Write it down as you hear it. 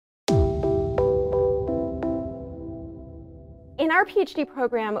In our PhD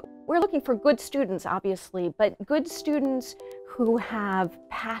program, we're looking for good students, obviously, but good students who have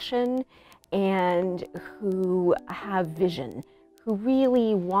passion and who have vision, who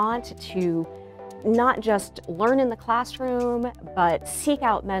really want to not just learn in the classroom, but seek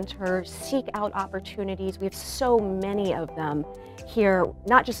out mentors, seek out opportunities. We have so many of them here,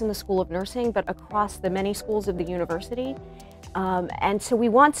 not just in the School of Nursing, but across the many schools of the university. And so we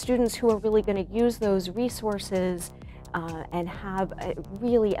want students who are really going to use those resources and have a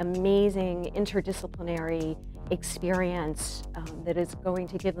really amazing interdisciplinary experience that is going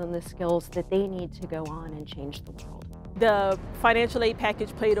to give them the skills that they need to go on and change the world. The financial aid package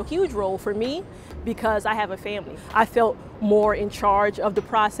played a huge role for me because I have a family. I felt more in charge of the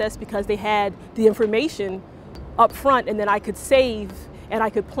process because they had the information up front, and then I could save and I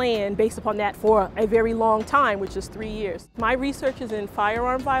could plan based upon that for a very long time, which is 3 years. My research is in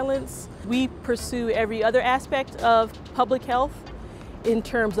firearm violence. We pursue every other aspect of public health in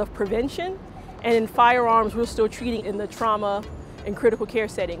terms of prevention, and in firearms we're still treating in the trauma and critical care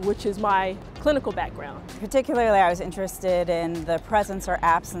setting, which is my clinical background. Particularly, I was interested in the presence or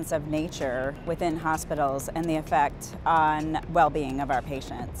absence of nature within hospitals and the effect on well-being of our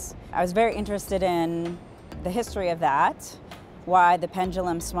patients. I was very interested in the history of that, why the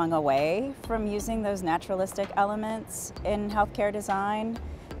pendulum swung away from using those naturalistic elements in healthcare design,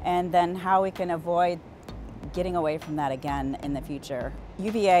 and then how we can avoid getting away from that again in the future.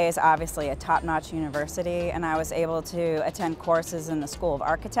 UVA is obviously a top-notch university, and I was able to attend courses in the School of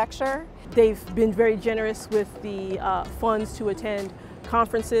Architecture. They've been very generous with the funds to attend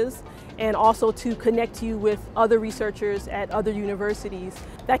conferences and also to connect you with other researchers at other universities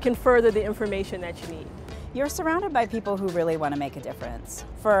that can further the information that you need. You're surrounded by people who really want to make a difference,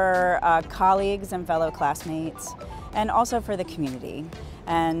 for colleagues and fellow classmates, and also for the community.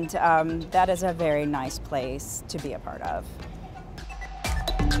 And that is a very nice place to be a part of.